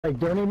Like,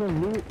 don't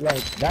even loot,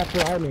 like, that's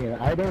what I mean.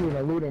 I don't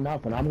even loot or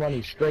nothing. I'm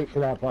running straight for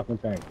that fucking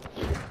thing.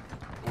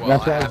 Well,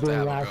 That's what I I was have to doing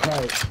have last a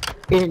gun.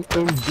 night.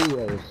 In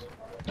duos.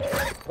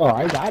 Oh,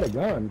 I got a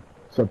gun.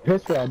 So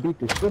pistol, I'll beat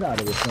the shit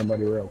out of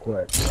somebody real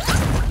quick.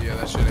 Yeah,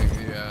 that shit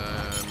ain't,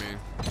 yeah, I mean.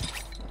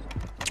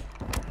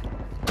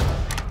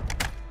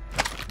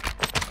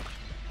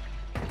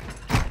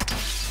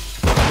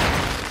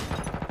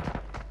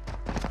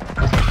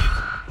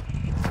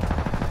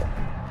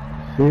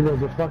 See,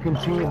 there's a fucking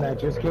team that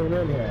just came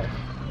in here.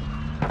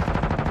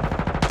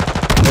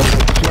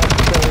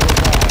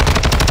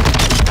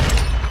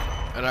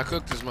 And I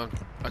cooked this monk.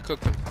 I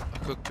cooked him. I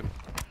cooked him.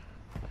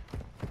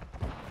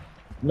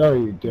 No,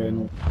 you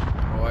didn't.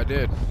 Oh, I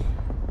did.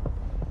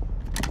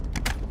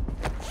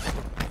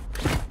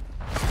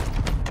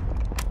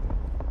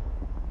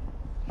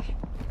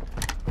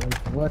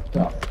 What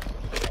the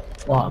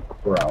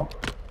fuck, bro?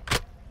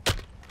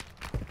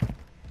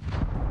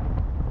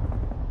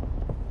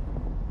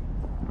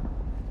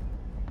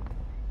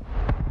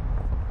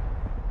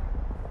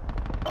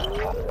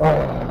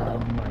 Oh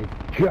my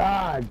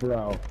god,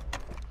 bro.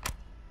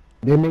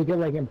 They make it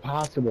like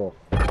impossible.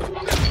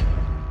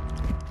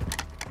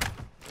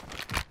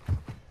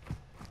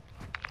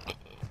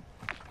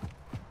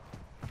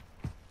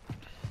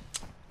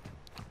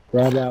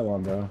 Grab that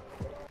one, bro.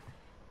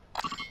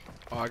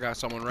 Oh, I got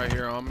someone right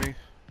here on me.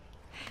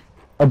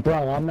 Oh,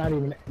 bro, I'm not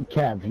even...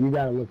 Kev, you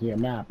gotta look at your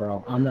map,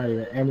 bro. I'm not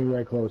even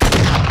anywhere close.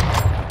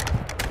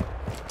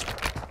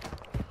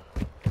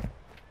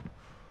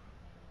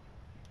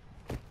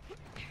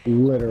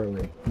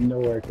 Literally,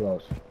 nowhere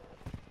close.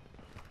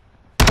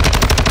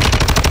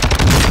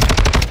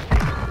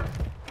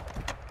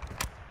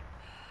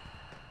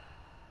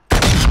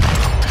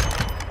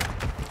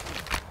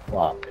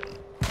 Fuck.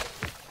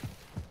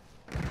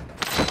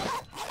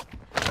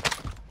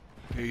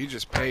 Dude, he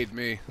just paid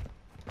me.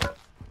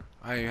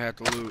 I ain't had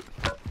to loot.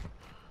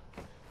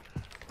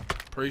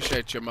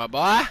 Appreciate you, my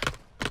boy.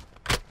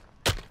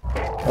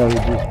 Oh, he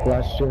just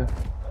blessed you?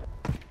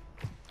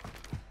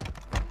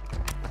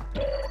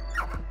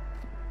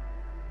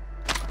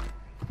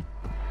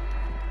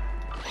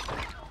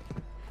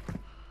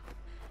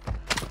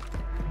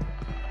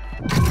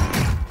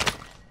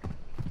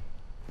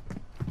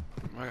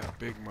 I got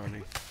big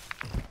money.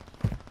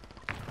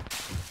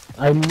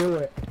 I knew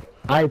it.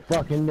 I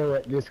fucking knew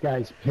it. This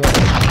guy's pissed.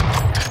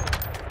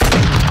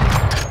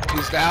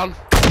 He's down.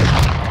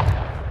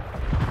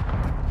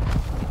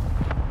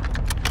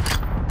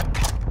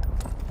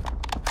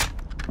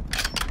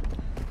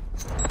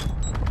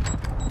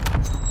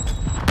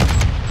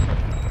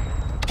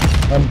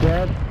 I'm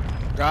dead.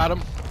 Got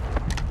him.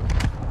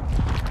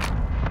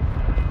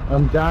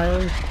 I'm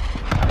dying.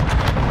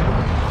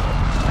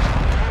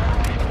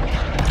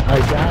 I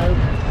died.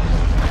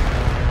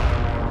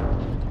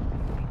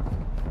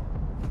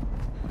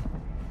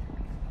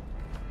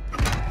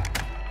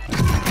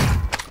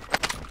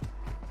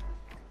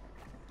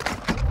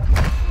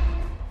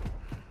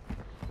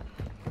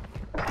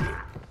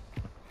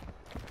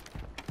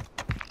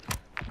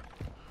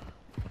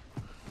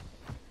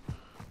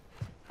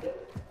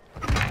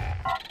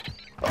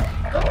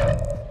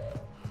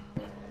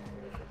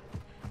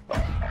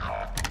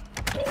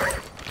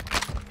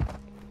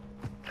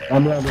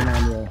 I'm landing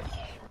on you.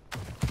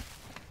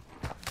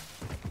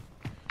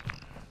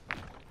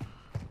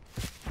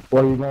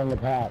 Where are you going to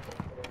pack?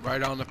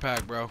 Right on the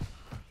pack, bro.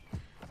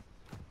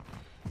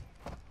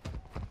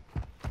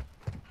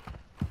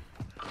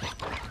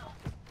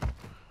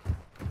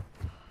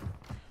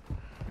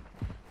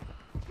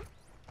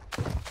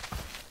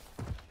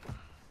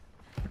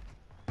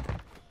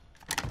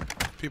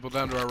 People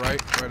down to our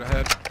right, right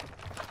ahead.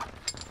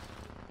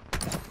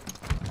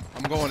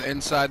 I'm going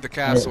inside the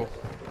castle.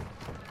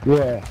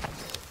 Yeah.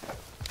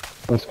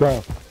 Let's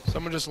go.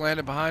 Someone just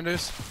landed behind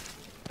us.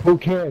 Who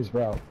cares,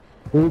 bro?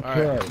 Who All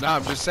cares? right. No,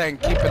 I'm just saying,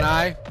 keep an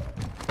eye.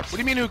 What do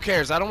you mean, who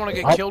cares? I don't want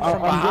to get killed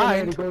from I'm getting ready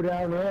behind. to go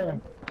down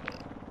there.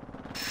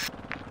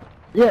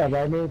 Yeah, but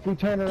I mean, if we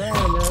turn around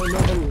and there ain't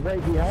nobody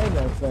right behind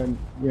us, then,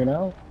 you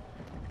know?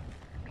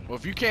 Well,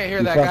 if you can't hear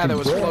You that guy fucking that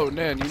was dick. floating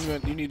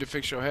in, you need to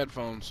fix your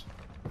headphones.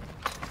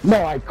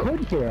 No, I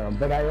could hear him,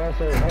 but I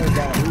also heard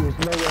that he was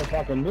nowhere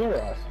fucking near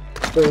us.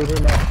 So he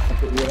didn't have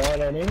to, you know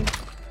what I mean?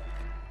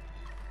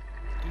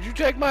 Did you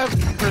take my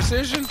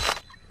precision?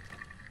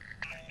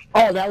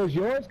 Oh, that was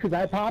yours? Because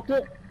I popped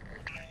it?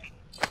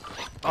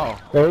 Oh,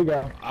 There you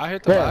go. I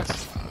hit the Yeah.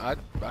 box. I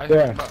hit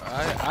Yeah.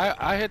 the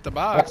I hit the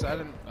box.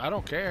 I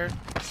don't care.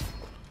 Just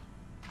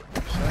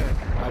saying.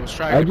 I was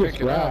trying I to just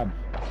pick it up.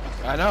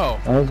 grabbed. I know.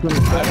 I was going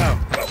to say. I know.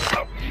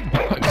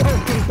 I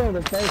was going to say,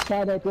 the first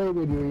time I played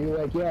with you, you were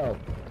like, yo,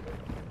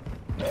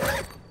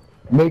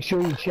 make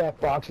sure you check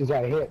boxes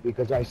I hit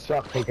because I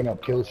suck picking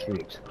up kill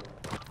streaks.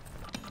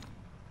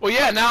 Well,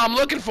 yeah. Now I'm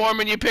looking for them,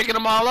 and you're picking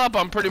them all up.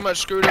 I'm pretty much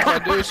screwed if I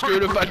do,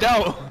 screwed if I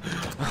don't.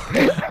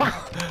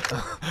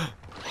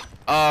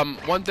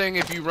 One thing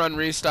if you run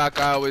restock,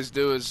 I always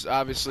do is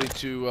obviously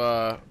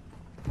to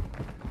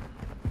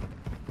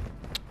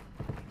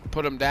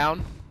put them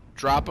down,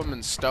 drop them,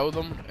 and stow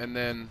them, and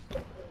then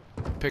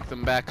pick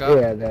them back up.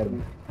 Yeah,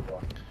 then.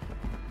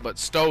 But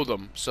stow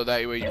them so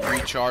that way you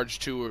recharge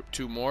two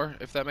more,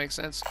 if that makes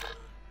sense.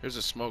 Here's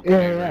a smoke Yeah,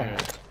 grenade yeah.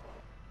 right here.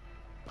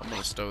 I'm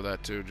gonna stow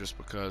that too, just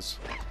because.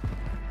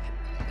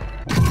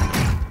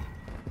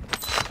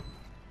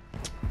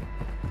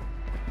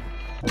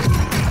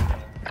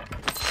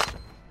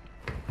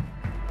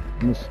 I'm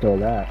gonna stow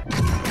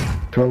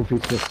that trophy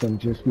system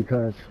just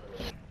because.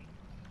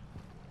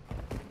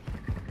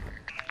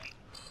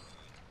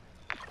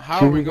 How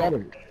See, are we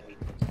going?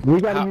 We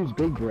gotta How- use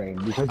big brain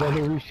because I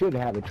think we should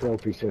have a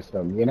trophy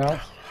system, you know?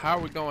 How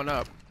are we going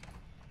up?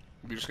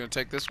 We're just gonna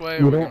take this way, or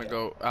You we're don't- gonna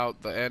go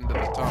out the end of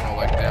the tunnel,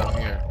 like down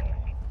here?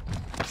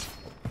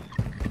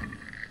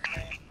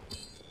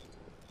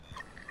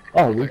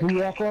 Oh, we can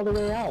walk all the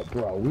way out,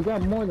 bro. We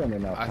got more than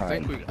enough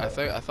time.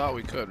 I thought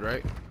we could,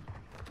 right?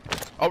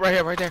 Oh, right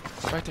here, right there,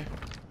 right there.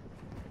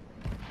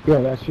 Yeah,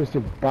 that's just a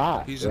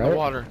bot, He's right? in the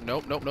water.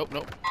 Nope, nope, nope,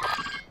 nope.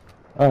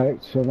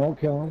 Alright, so don't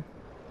kill him.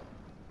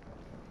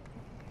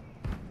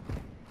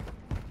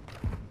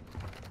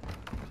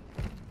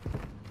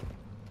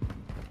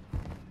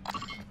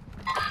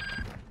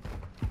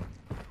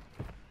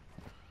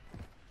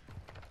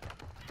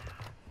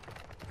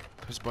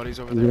 His buddy's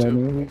over You there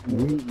know what I too.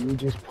 mean? We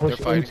just They're push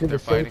fighting. into They're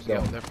the fighting. safe Yeah,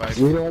 zone. they're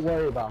fighting. We don't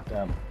worry about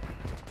them.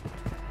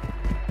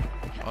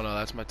 Oh no,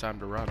 that's my time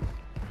to run.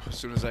 As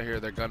soon as I hear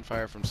their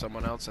gunfire from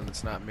someone else and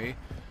it's not me,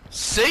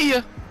 see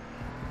ya.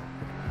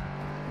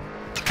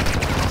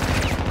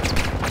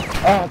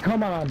 Oh,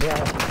 come on, bro.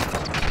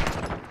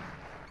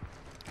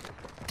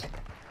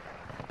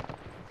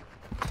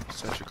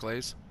 Set your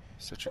clays.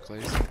 Set your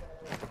clays.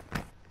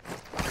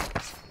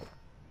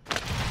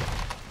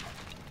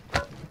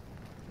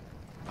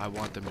 I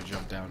want them to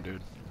jump down,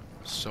 dude.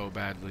 So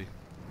badly.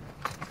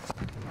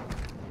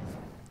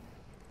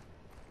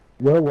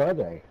 Where were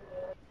they?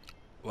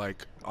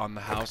 Like, on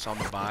the house on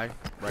the buy,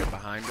 right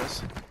behind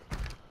us.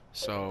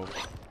 So,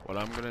 what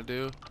I'm gonna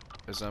do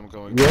is I'm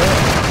going to...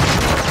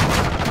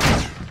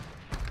 Yeah.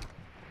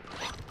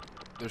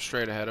 They're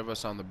straight ahead of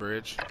us on the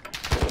bridge.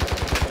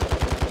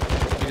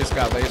 He just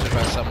got lasered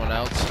by someone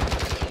else.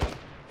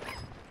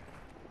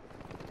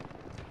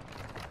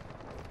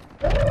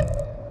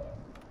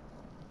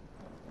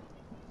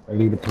 I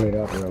need to play it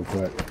up real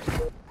quick.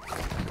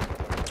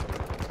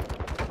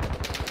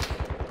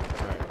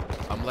 Alright.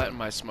 I'm letting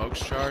my smokes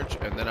charge,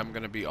 and then I'm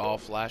gonna be all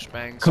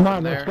flashbangs Come from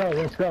on, there.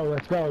 let's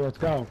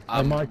go. I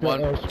I'm marked the 1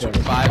 to airstrike.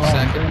 5 I'm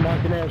seconds. gonna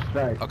mark an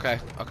airstrike.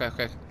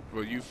 Okay.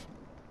 Well, you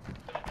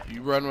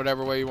run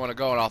whatever way you want to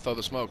go, and I'll throw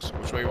the smokes.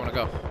 Which way you want to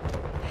go?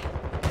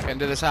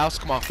 Into this house?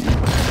 Come on.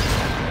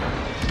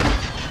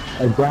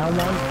 A down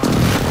one?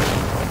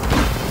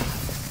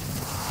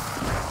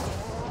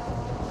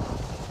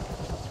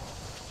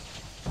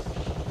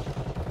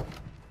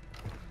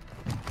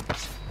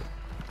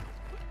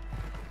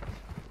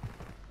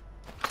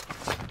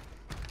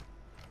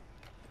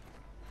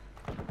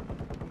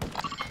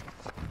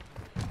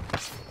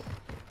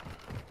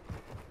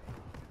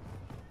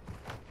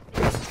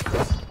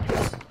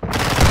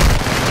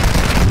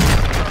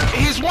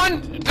 He's one.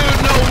 Dude,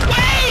 no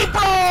way,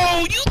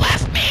 bro! You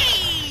left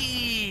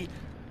me!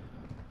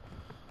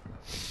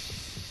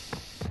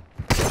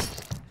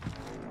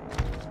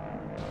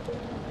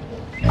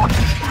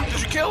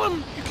 Did you kill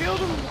him? You killed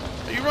him?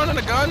 Are you running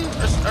a gun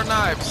or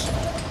knives?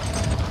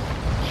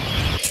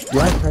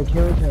 Yes, I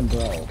killed him,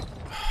 bro.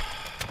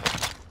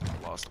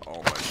 Lost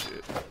all my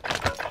shit.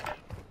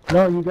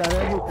 No, you got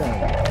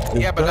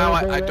everything. Yeah, but now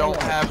I It's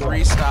don't have bro.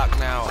 restock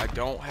now. I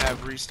don't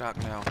have restock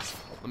now.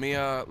 Let me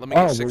Oh, get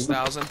well,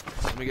 6,000.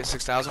 Let me get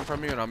 6,000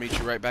 from you, and I'll meet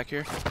you right back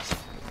here.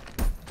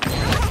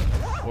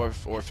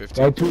 Or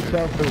 15. Go to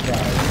selfie,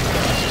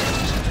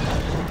 guys.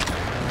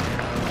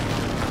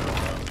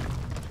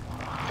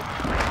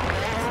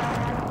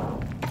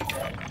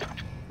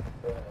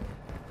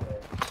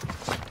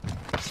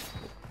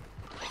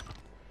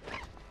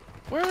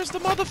 Where is the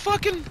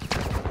motherfucking?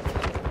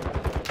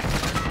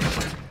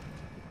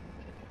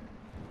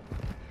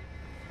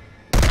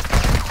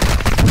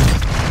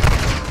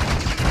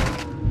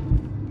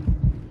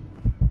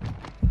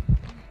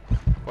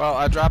 Well,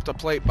 I dropped a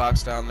plate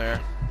box down there.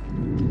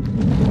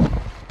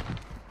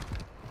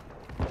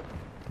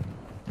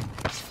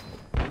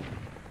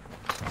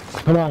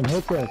 Come on,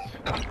 hit this.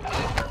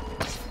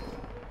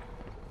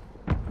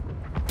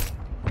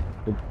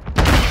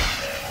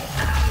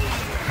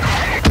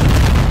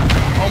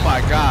 Oh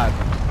my god.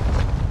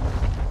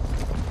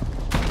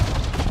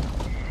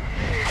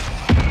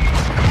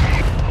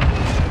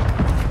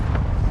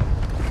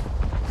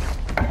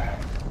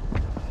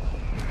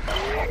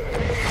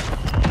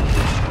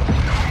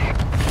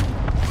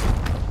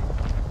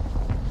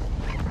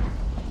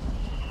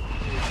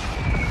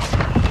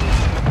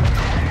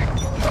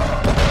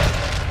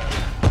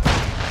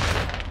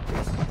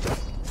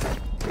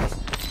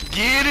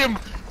 Get him!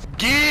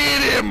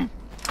 Get him!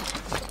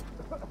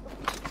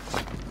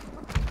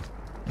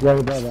 Right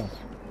above us.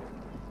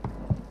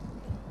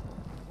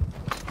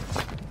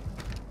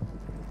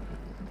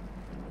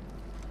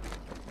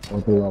 Or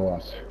below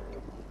us.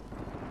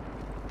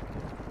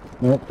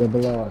 Nope, they're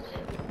below us.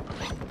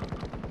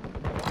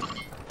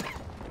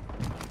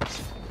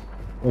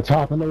 Let's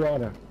hop in the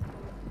water.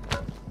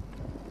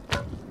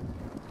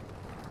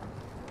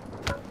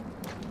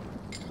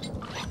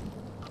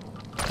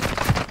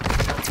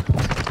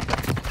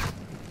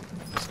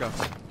 Let's go.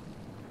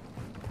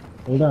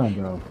 Hold on,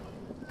 bro.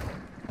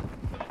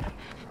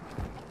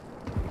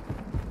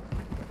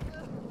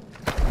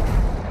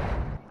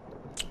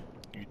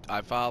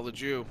 I followed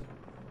you.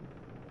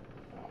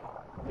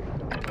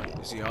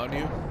 Is he on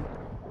you?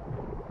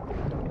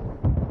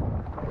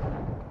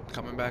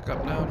 Coming back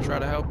up now, try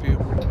to help you.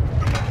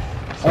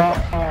 Oh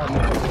my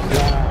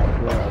god,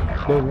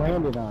 bro. They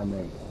landed on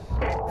me.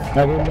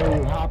 I didn't know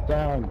you hopped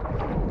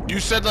down.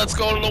 You said let's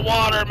go to the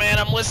water, man.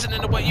 I'm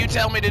listening to what you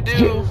tell me to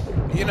do.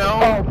 You know?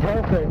 Oh,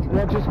 perfect.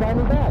 Well, just buy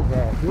me back,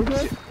 bro. You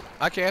good?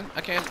 I can.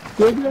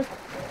 You good?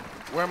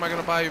 Where am I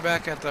gonna buy you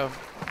back at, though?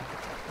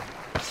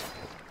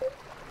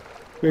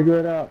 Figure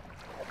it out.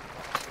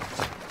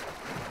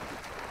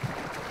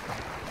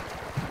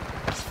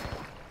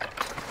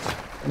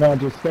 No,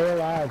 just stay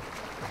alive.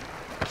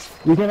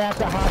 You're gonna have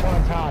to hop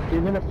on top.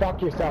 You're gonna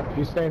fuck yourself if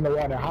you stay in the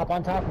water. Hop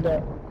on top of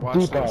the Watch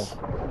depot. this.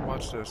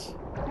 Watch this.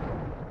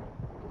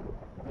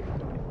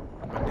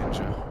 I'm a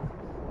ninja.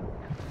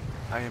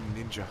 I am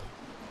ninja.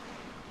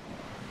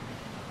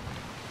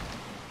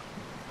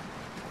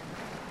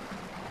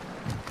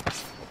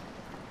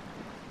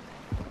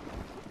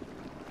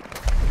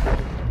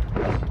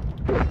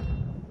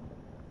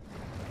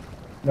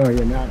 No,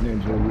 you're not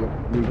ninja.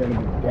 You're gonna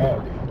be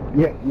dead.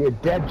 You're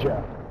dead,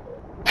 Joe.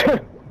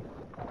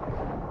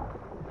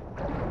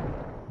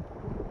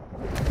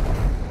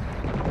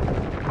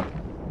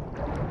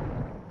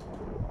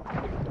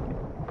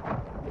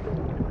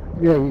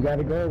 Yeah, you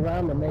gotta go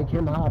around and make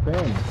him hop in.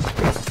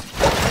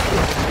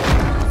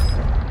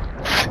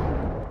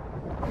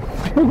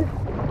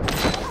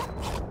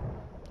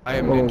 I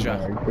am ninja.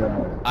 Oh my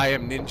god. I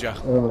am ninja.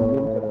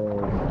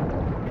 Oh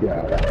my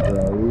god,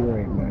 bro, you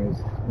ain't nice.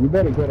 You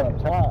better get up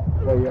top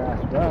or your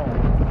ass down.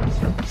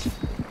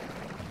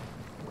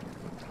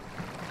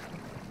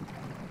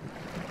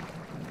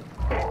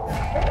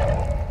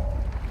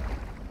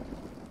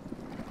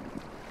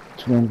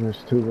 1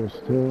 versus 2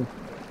 versus 2.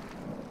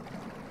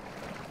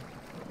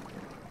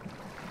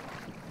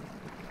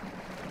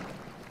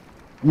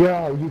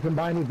 Yo, you can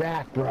buy me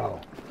back, bro.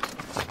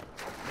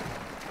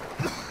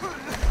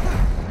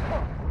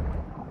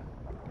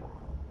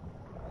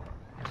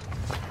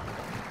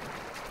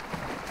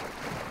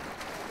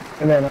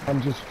 And then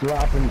I'm just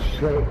dropping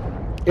straight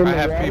in I the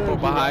have water. people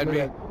behind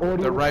me.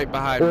 They're right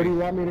behind Or do me.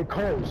 you want me to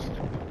coast?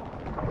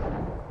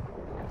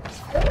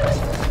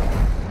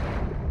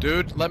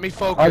 Dude, let me Other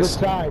focus.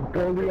 side,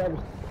 go the other.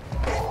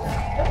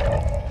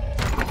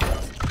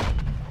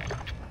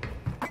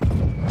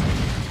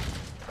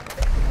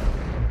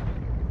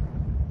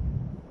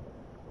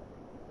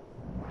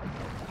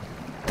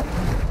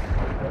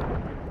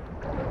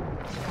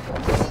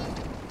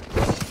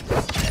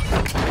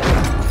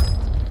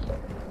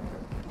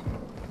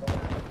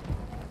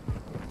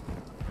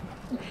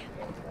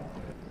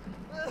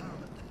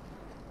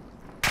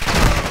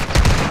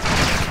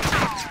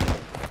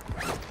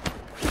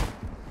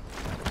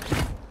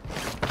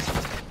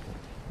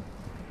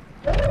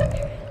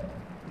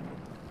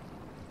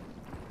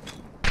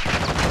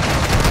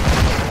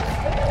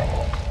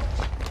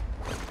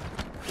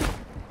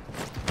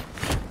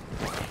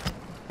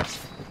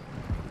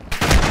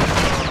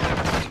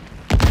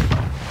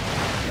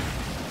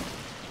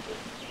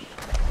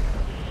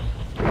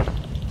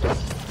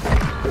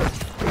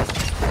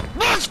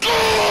 Let's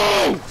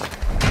go!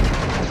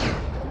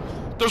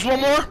 There's one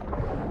more?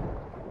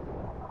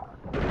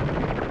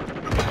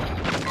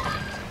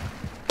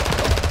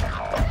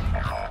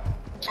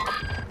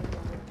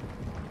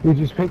 We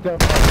just picked up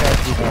my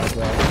taxi back,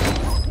 bro.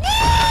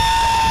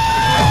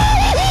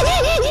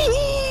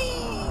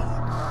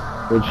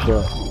 Good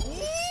shit.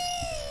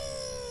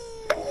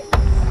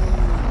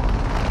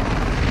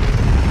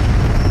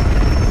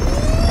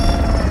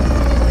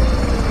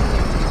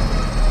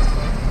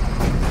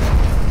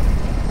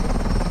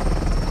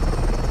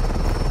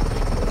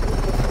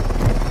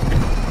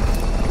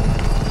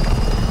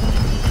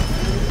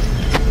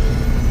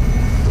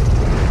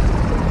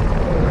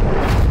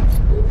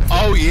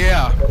 Oh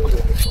yeah.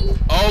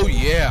 Oh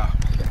yeah.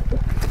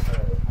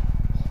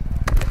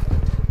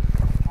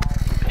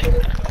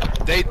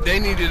 They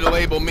needed to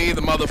label me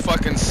the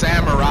motherfucking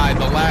samurai,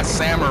 the last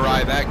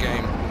samurai that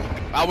game.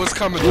 I was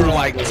coming through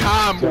like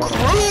Tom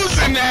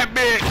Cruise in that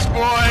bitch,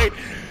 boy.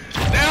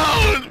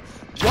 Now,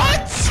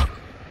 what?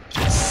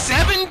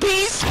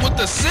 7-piece with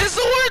the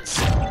scissors?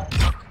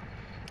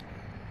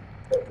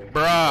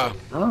 Bruh.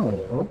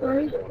 Oh,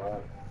 okay.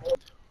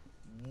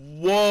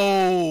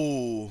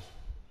 Whoa.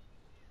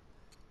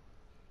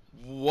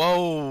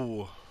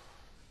 Whoa.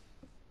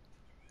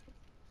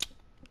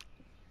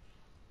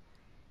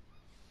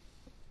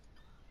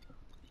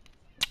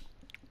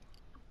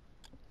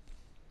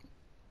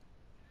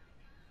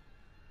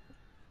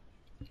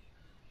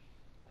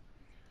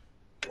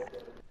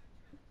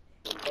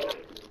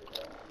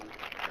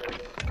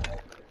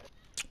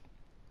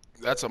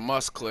 That's a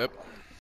must clip.